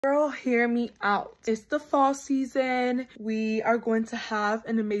Girl, hear me out. It's the fall season. We are going to have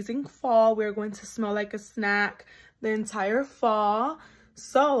an amazing fall. We're going to smell like a snack the entire fall.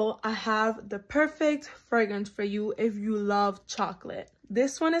 So I have the perfect fragrance for you if you love chocolate.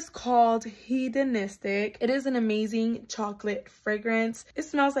 This one is called Hedonistic. It is an amazing chocolate fragrance. It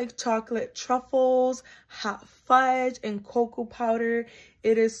smells like chocolate truffles, hot fudge, and cocoa powder.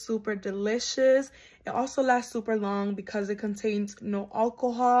 It is super delicious. It also lasts super long because it contains no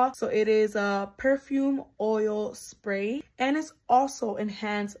alcohol. So it is a perfume oil spray, and it's also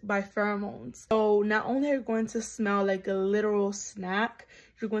enhanced by pheromones. So not only are you going to smell like a literal snack,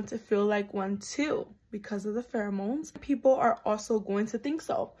 you're going to feel like one too because of the pheromones. People are also going to think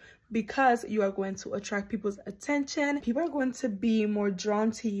so because you are going to attract people's attention. People are going to be more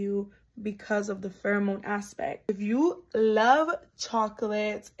drawn to you because of the pheromone aspect. If you love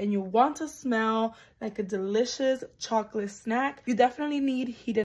chocolate and you want to smell like a delicious chocolate snack, you definitely need Hedonic.